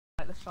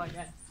let's try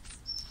again.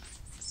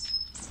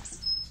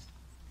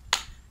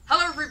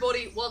 Hello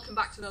everybody, welcome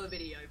back to another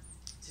video.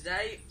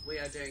 Today we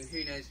are doing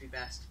Who Knows Me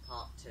Best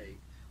Part 2.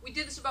 We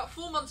did this about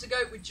 4 months ago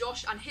with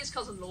Josh and his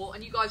cousin-in-law,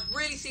 and you guys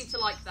really seem to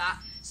like that.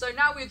 So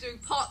now we're doing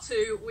Part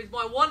 2 with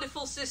my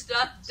wonderful sister,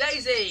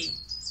 Daisy.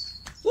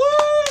 Woo!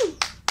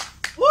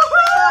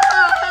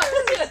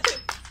 Woohoo!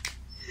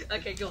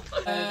 Okay, go on.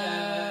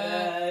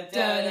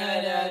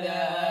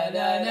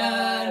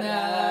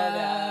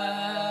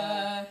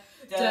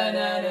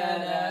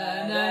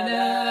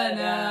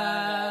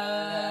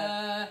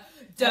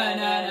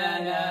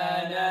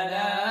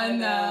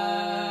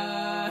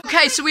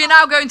 Okay, so we are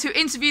now going to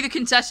interview the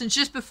contestants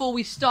just before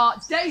we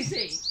start.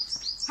 Daisy,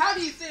 how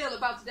do you feel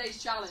about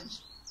today's challenge?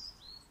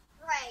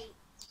 Great.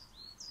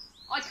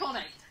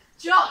 Iconic.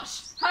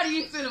 Josh, how do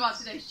you feel about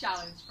today's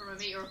challenge from a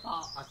metre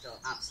apart? I feel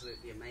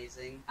absolutely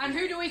amazing. And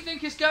who do we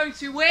think is going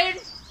to win?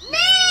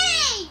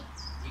 Me!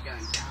 You're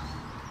going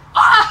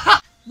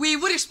down. We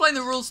would explain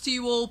the rules to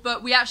you all,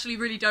 but we actually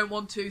really don't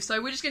want to, so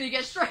we're just going to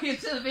get straight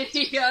into the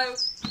video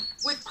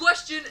with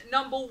question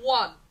number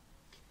 1.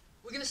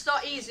 We're going to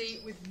start easy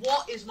with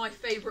what is my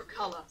favourite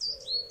colour?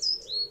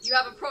 You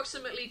have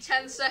approximately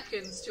 10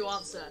 seconds to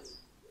answer.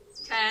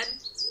 10, I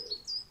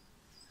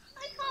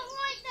can't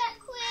write that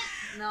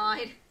quick.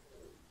 9,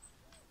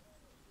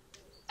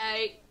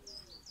 8.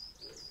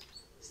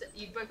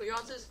 You both got your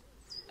answers?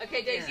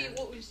 Okay, Daisy, Yeah.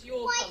 what was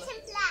your White colour?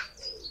 and black.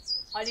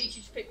 I need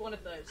you to pick one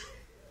of those.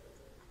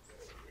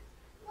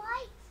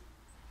 White.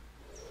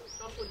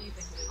 Josh, what do you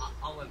think it is?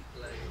 I went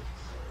blue.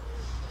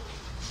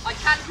 I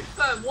can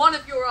confirm one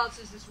of your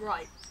answers is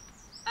right.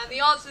 And the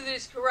answer that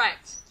is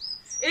correct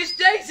is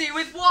Daisy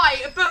with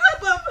white. White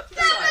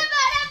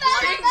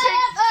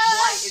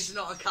is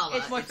not a colour.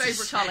 It's my a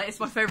favourite shape. colour. It's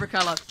my favourite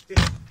colour.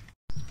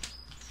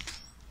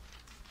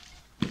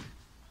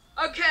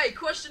 Okay,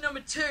 question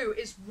number 2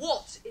 is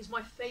what is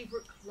my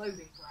favourite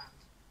clothing brand?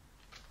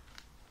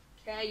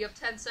 Okay, you have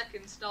 10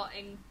 seconds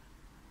starting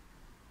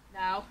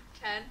now.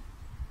 10.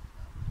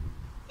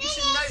 You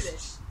should know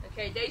this.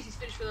 Okay, Daisy's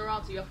finished with her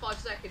answer. You have 5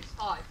 seconds.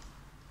 5,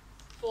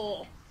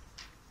 4,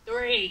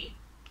 3,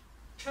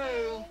 2.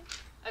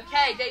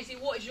 Okay, Daisy,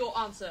 what is your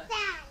answer?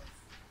 Dance.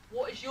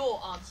 What is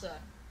your answer?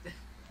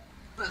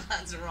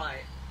 That's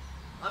right.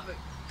 I put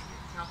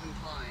Calvin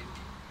Klein.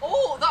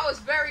 Oh, that was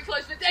very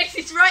close, but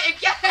Daisy's right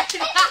again!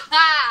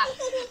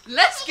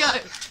 Let's go!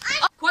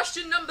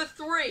 Question number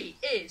 3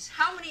 is,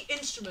 how many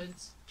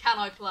instruments can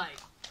I play?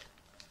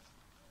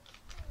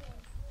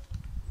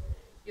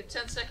 You have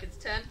 10 seconds.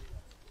 10,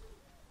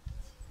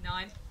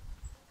 9.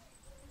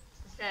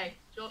 Okay,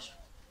 Josh.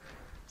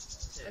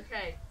 2.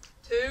 Okay,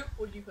 2.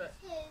 What did you put?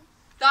 2.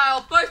 They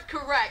are both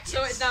correct,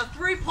 so Yes. it's now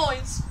 3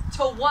 points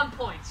to 1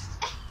 point.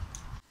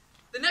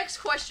 The next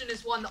question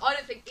is one that I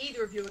don't think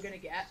either of you are going to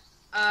get,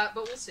 but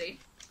we'll see.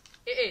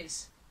 It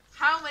is,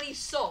 how many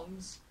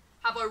songs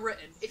have I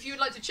written? If you would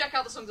like to check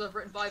out the songs I've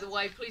written, by the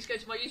way, please go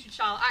to my YouTube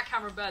channel,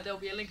 @CameronBird. There will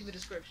be a link in the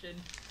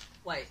description.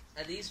 Wait,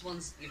 are these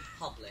ones you've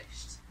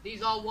published?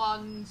 These are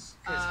ones...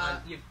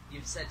 Because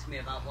you've said to me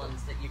about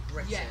ones that you've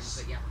written yes.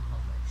 but you haven't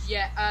published.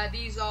 yeah,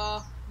 these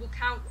are... We'll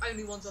count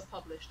only ones I've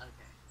published. Okay.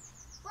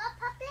 What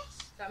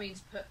published? That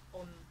means put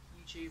on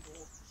YouTube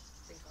or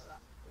things like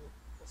that,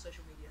 or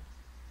social media.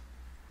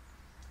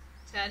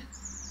 10,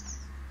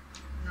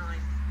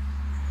 9,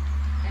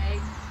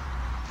 8,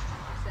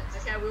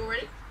 7. Okay, are we all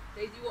ready?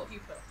 Daisy, what have you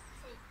put?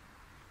 6.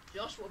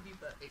 Josh, what have you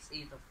put? It's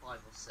either 5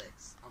 or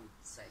 6. I'm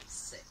saying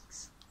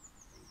 6.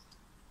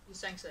 You're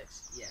saying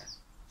 6. Yeah.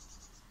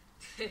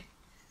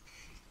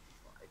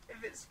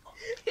 If it's 5.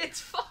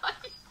 It's 5.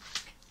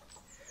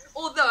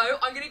 Although,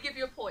 I'm going to give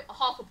you a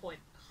half a point,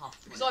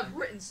 Half because I've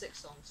written 6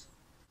 songs.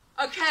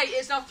 Okay,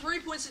 it's now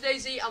 3 points to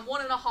Daisy and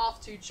 1.5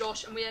 to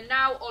Josh, and we are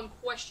now on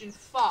question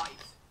 5.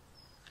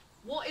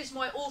 What is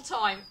my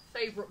all-time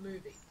favourite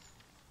movie?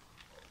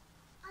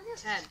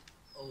 10.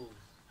 Oh.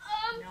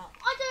 No.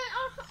 I don't.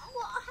 How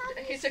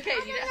Okay, it's okay.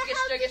 You don't have to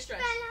don't get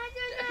stressed.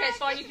 Okay, it's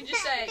fine. You can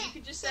just say it. You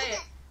can just say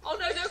it. Oh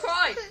no! Don't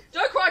cry!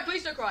 Don't cry!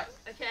 Please don't cry.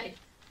 Okay,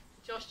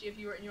 Josh, have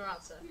you written your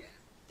answer? Yeah.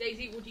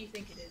 Daisy, what do you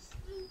think it is?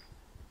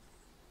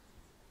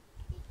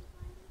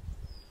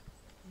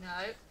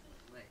 No.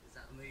 Wait, is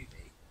that a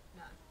movie?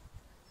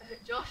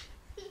 Josh?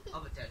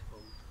 Oh, but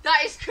Deadpool.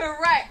 That is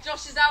correct.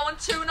 Josh is now on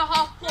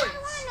 2.5 points.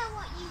 I know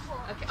what you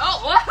want. Okay.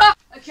 Oh.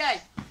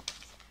 Okay.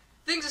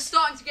 Things are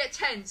starting to get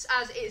tense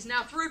as it is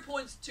now 3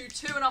 points to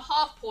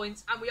 2.5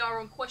 points, and we are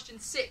on question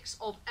 6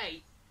 of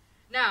 8.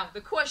 Now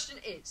the question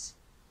is,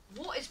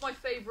 what is my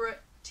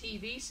favourite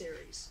TV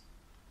series?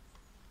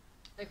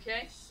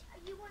 Okay.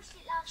 You watched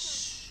it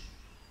last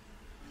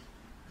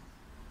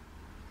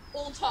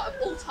night. All time,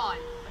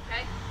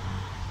 okay?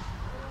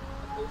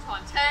 Of all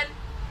time. 10.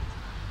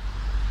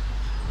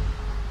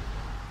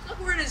 It's like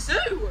we're in a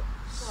zoo.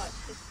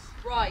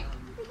 Right.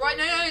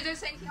 No, don't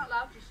say anything out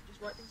loud.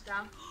 Just write things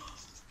down.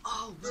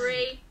 Oh,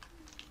 3,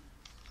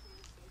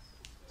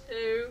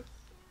 2,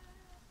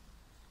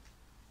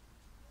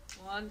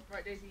 1.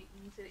 Right, Daisy,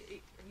 you need to.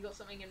 Have you got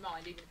something in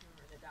mind, even if you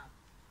haven't written it down?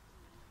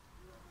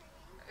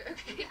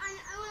 Okay. I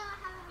wanna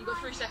have You got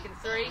 3 seconds.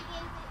 F. 3,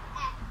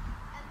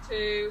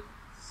 2.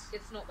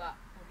 It's not that.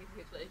 I'll give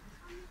you a clue.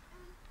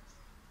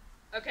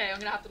 Okay, I'm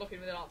gonna have to lock in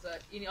with an answer. I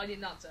need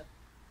an answer.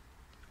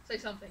 Say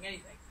something,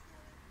 anything.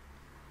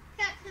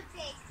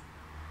 Cupcake.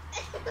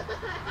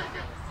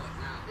 What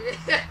now?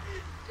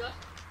 Josh?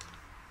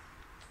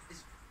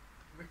 Is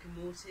Rick and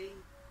Morty?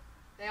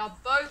 They are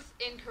both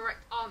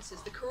incorrect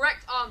answers. The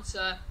correct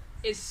answer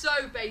is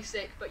so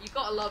basic, but you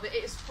gotta love it.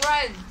 It is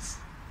Friends.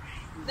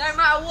 No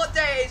matter what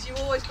day it is, you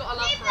always gotta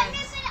love Friends.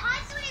 No, but I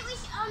thought it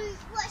was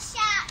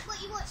what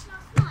you watched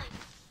last night.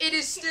 It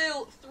is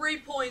still 3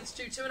 points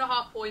to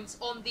 2.5 points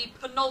on the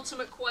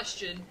penultimate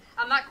question,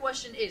 and that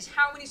question is: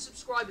 how many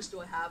subscribers do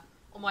I have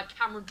on my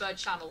Cameron Bird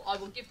channel? I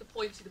will give the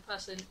point to the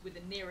person with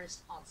the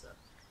nearest answer.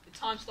 The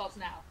time starts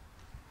now.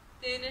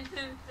 Okay,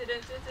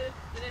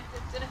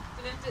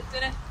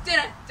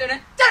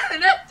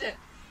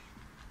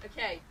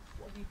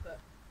 what have you put?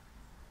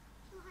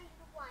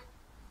 201.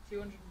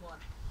 201.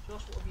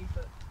 Josh, what have you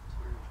put?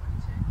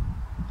 222.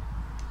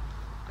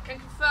 I can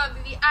confirm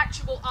that the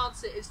actual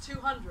answer is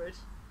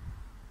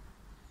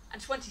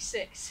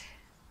 226,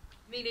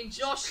 meaning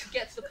Josh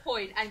gets the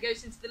point and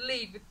goes into the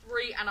lead with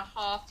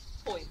 3.5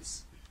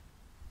 points.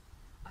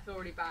 I feel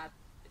really bad.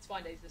 It's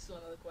fine, Daisy, there's still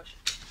another question.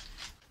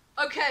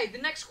 Okay, the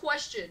next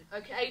question,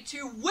 okay,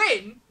 to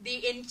win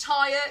the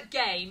entire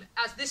game,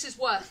 as this is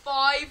worth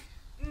 5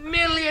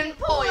 million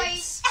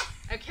points.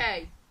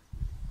 Okay.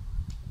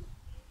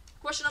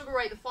 Question number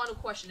 8, the final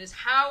question, is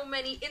how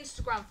many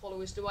Instagram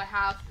followers do I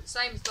have?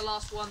 Same as the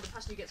last one, the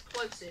person who gets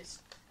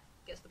closest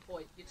gets the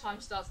point. Your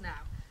time starts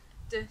now.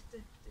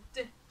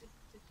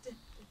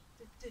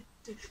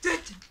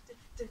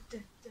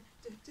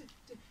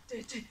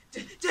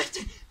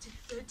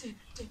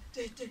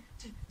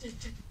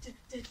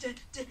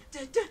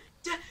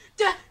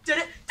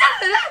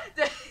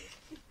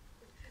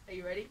 Are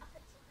you ready?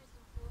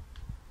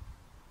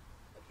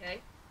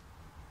 Okay.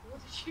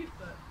 What did you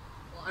put?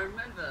 Well, I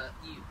remember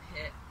you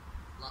hit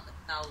like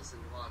 1,000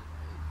 a while ago,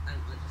 and I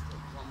just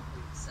thought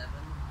 1.7.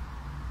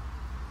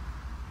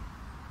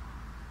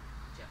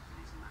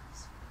 Japanese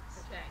maths.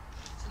 Okay.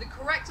 So the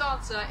correct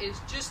answer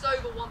is just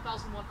over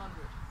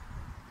 1,100.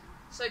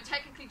 So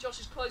technically Josh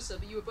is closer,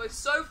 but you were both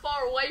so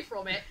far away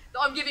from it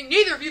that I'm giving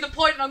neither of you the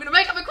point, and I'm going to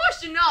make up a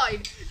question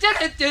 9.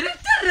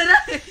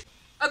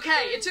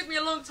 Okay, it took me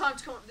a long time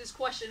to come up with this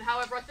question.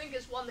 However, I think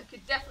it's one that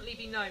could definitely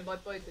be known by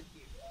both of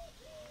you.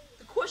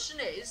 The question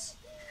is,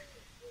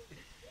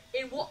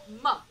 in what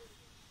month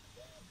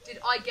did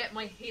I get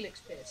my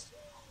helix pierced?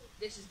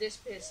 This is this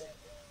piercing.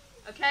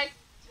 Okay?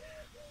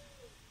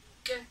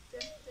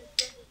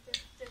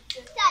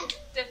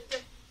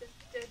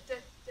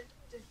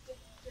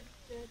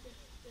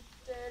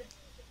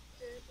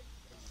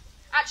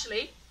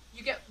 Actually,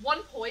 you get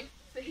 1 point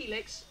for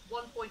helix,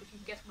 1 point if you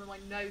can guess when my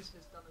nose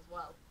was done as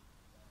well.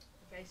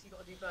 Okay, so you've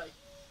got to do both.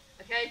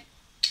 Okay?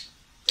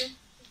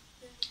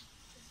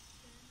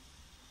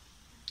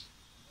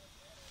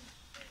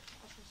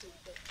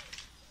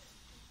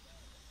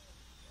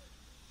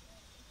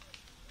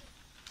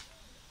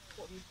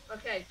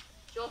 Okay,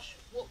 Josh,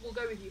 we'll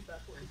go with you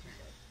first. What did you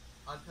say?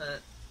 I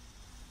put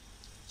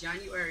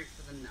January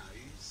for the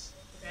nose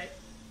Okay.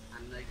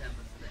 and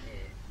November for the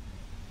ear.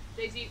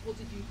 Daisy, what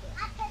did you put?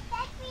 I put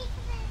February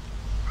for the ear,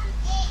 and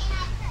I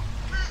put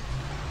March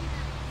for the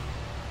nose.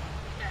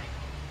 Okay.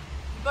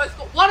 You both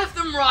got one of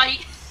them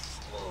right.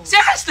 Whoa.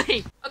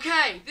 Seriously!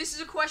 Okay, this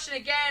is a question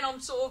again. I'm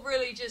sort of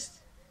really just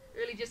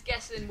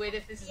guessing with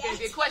if this is going to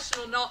be a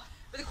question or not.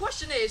 But the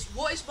question is,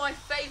 what is my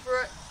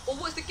favourite, or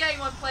what's the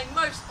game I'm playing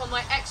most on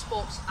my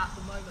Xbox at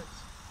the moment?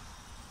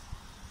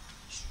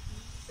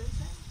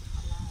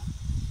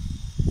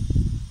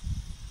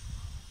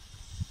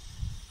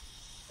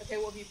 Okay,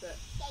 what have you put?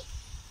 What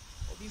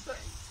have you put?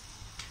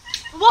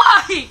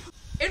 Why?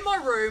 In my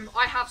room,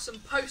 I have some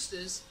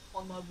posters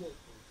on my wall.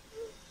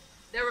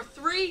 There are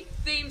 3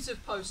 themes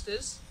of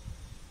posters,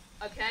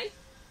 okay?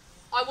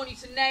 I want you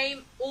to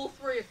name all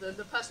 3 of them.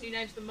 The person who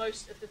names the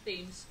most of the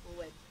themes will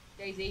win.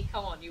 Daisy,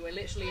 come on, you were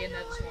literally in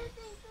there this morning.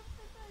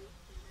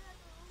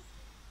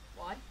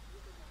 Why?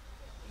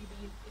 If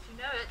you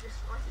know it,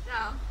 just write it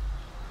down.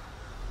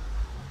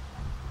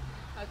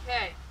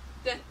 Okay.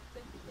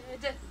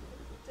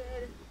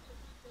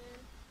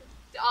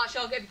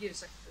 Actually, I'll give you a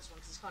second for this one,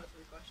 because it's kind of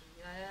 3 questions.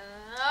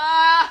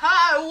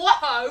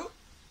 Whoa!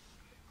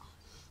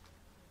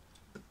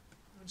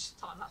 I'm just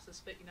time lapse the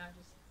spit, you know,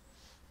 just...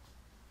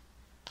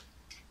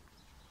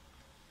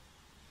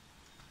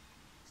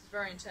 This is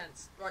very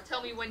intense. Right,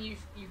 tell me when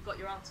you've got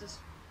your answers.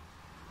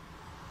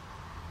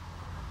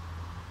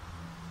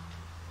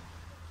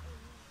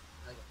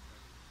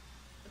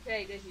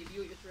 Okay, Daisy, have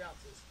you got your 3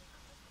 answers?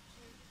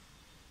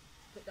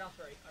 Put down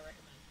 3, I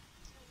recommend.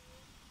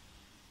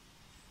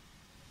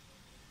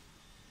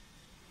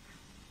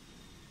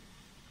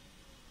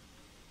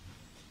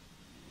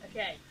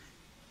 Okay.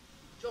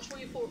 Josh, what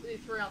are your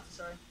 3 answers,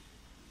 sorry?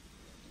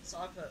 So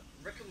I put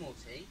Rick and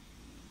Morty,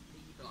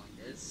 Peaky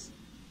Blinders,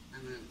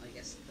 and then I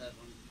guess the third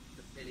one,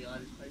 the Billie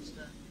Eilish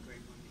poster, the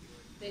green one that you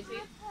already.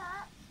 Daisy?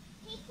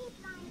 Peaky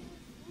Blinders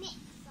Nick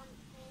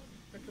something.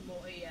 Rick and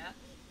Morty, yeah.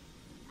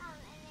 And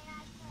then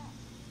I put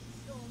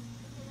Storm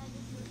because I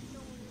just saw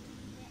Storm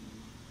in it.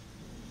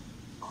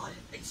 Oh,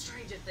 it's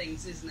Stranger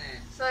Things, isn't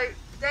it? So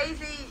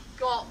Daisy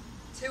got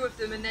 2 of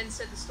them and then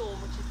said the Storm,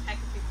 which is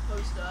technically the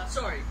poster.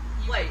 Sorry,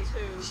 You wait. got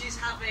 2. She's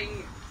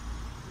having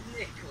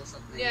Nick or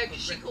something. Yeah, or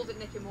because she Rick. called it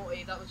Nick and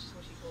Morty. That was just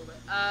what she called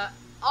it. Oh,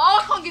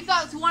 I can't give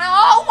that to one.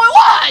 Oh my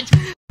word!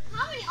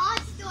 How many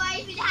artists do I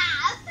even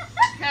have?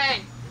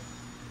 Okay,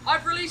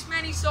 I've released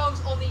many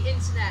songs on the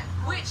internet.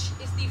 Which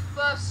is the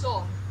first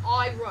song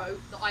I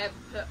wrote that I ever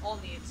put on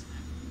the internet?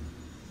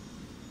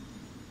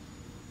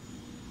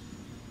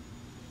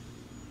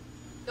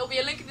 There'll be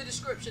a link in the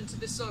description to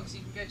this song so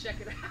you can go check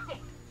it out.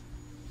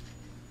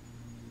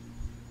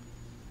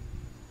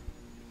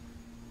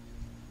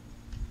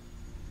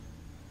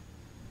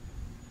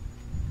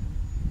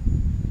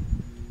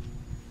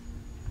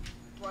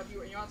 What have you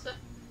written your answer?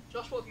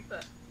 Josh, what have you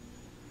put?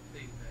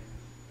 Boom, boom.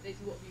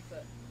 Daisy, what have you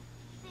put?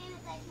 Same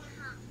as like my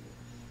hat.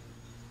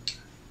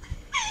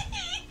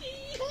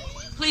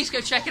 Please go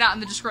check it out in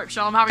the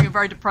description. I'm having a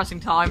very depressing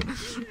time.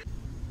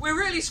 We're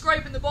really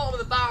scraping the bottom of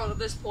the barrel at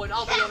this point,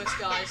 I'll be honest,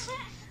 guys.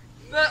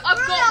 But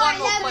I've got one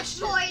more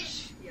question.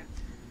 Yeah.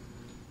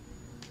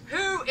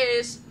 Who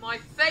is my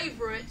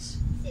favourite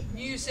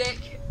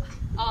music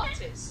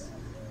artist?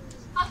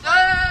 Be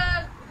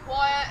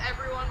quiet,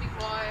 everyone, be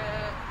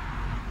quiet.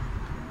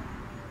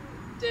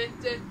 Oh,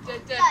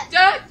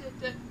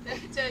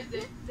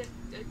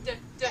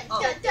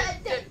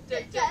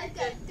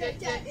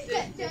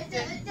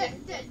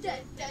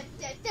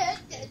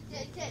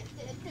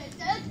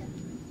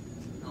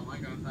 am I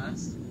going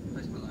first?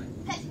 Post Malone.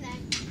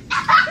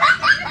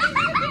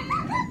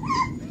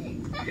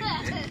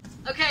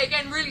 Okay,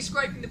 again, really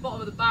scraping the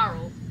bottom of the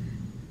barrel.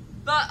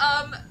 But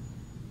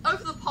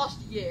over the past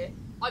year,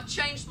 I've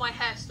changed my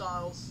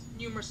hairstyles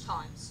numerous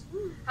times.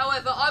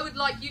 However, I would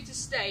like you to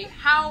state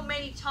how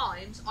many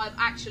times I've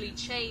actually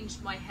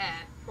changed my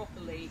hair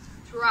properly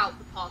throughout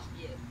the past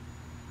year.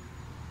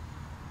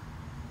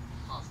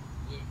 Past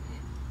year.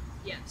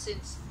 Yeah,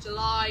 since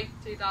July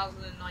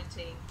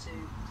 2019 to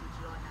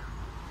July now.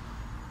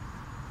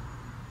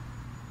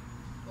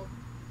 Oh,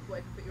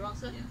 wait, put your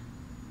answer? Yeah.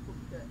 What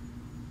did you put?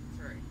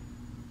 3.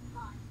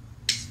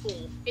 It's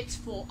 4. It's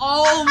 4.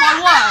 Oh my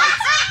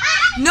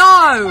word!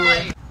 No!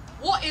 Wait,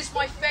 what is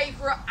my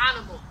favourite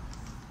animal?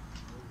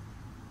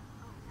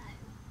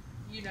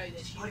 You know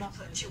this. You I must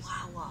know put this.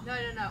 Chihuahua. No.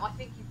 I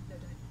think you. No,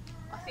 don't.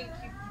 I think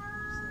you.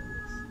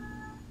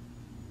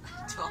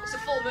 It's a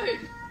full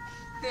moon.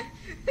 No,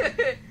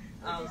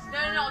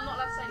 I'm not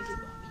allowed to say anything,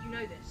 but you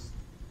know this.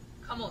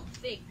 Come on,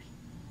 think.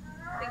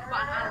 Think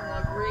about an animal I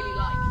really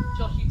like.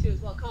 Josh, you too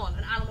as well. Come on,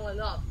 an animal I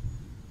love.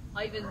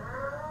 I even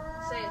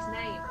say its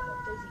name. I'm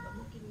not, Daisy, I'm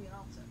not giving you an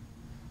answer.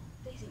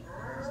 Daisy,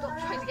 stop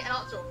trying to get an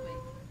answer off me.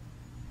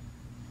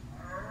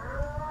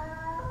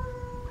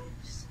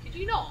 Could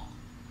you not?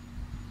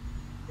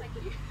 Thank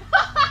you.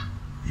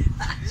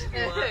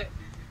 Actually worked.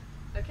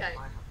 Okay. I have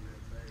no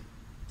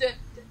clue.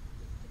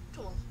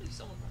 Come on, please,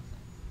 someone else.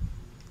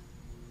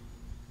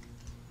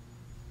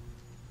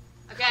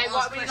 Okay, I'll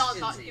right, ask we need an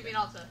questions answer. Give me an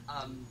answer. A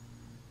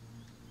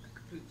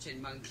capuchin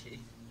monkey.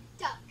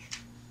 Duck.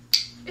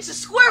 It's a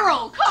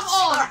squirrel! Come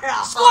on!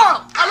 Squirrel!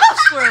 Squirrel! I love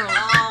squirrels!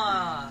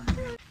 Ah.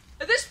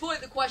 At this point,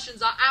 the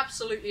questions are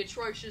absolutely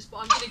atrocious, but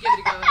I'm going to give it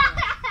a go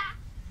anyway.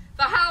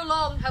 For how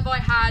long have I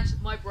had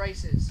my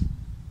braces?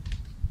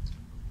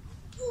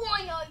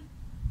 Why not?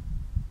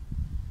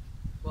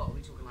 What are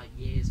we talking, like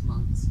years,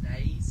 months,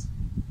 days?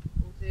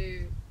 We'll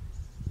do...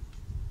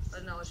 I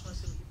don't know, I just want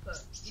to see what you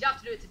put. You'd have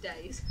to do it to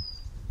days.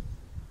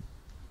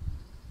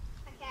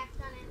 Okay, I've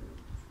done it.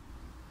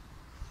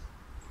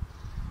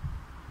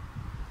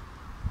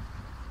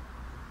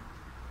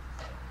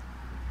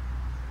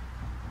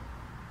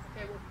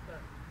 Okay, what have you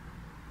put?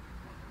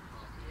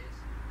 1.5 years.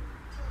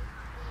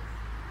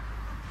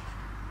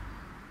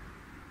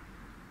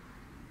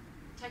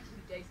 2.5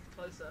 Technically, days is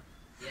closer.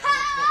 Yeah,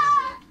 what was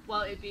it?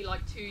 Well, it'd be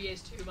like 2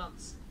 years, 2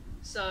 months.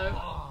 So,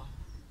 Oh.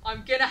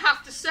 I'm gonna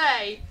have to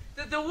say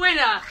that the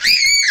winner... I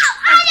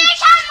need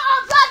my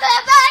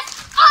brother best!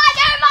 I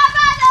need my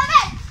brother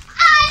best!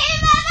 I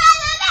need my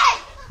brother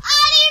best!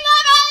 I need my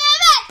brother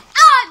best!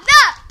 I'm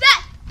the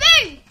best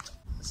thing!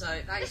 So,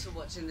 thanks for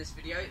watching this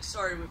video.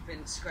 Sorry we've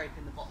been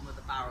scraping the bottom of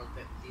the barrel a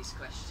bit with these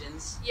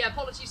questions. Yeah,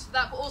 apologies for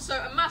that, but also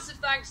a massive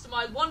thanks to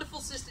my wonderful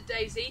sister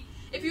Daisy.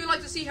 If you would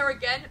like to see her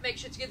again, make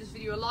sure to give this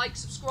video a like,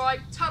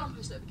 subscribe, turn on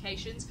post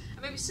notifications,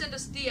 and maybe send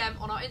us a DM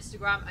on our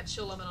Instagram at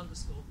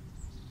chilllemon_.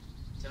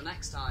 Till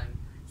next time.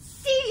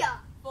 See ya!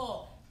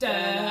 4.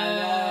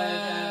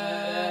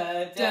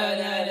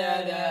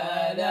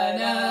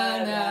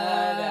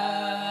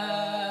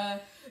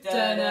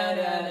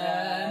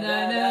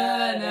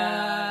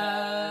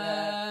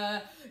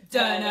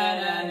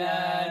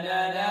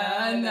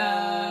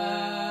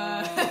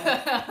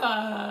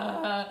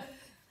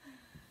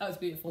 That was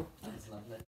beautiful.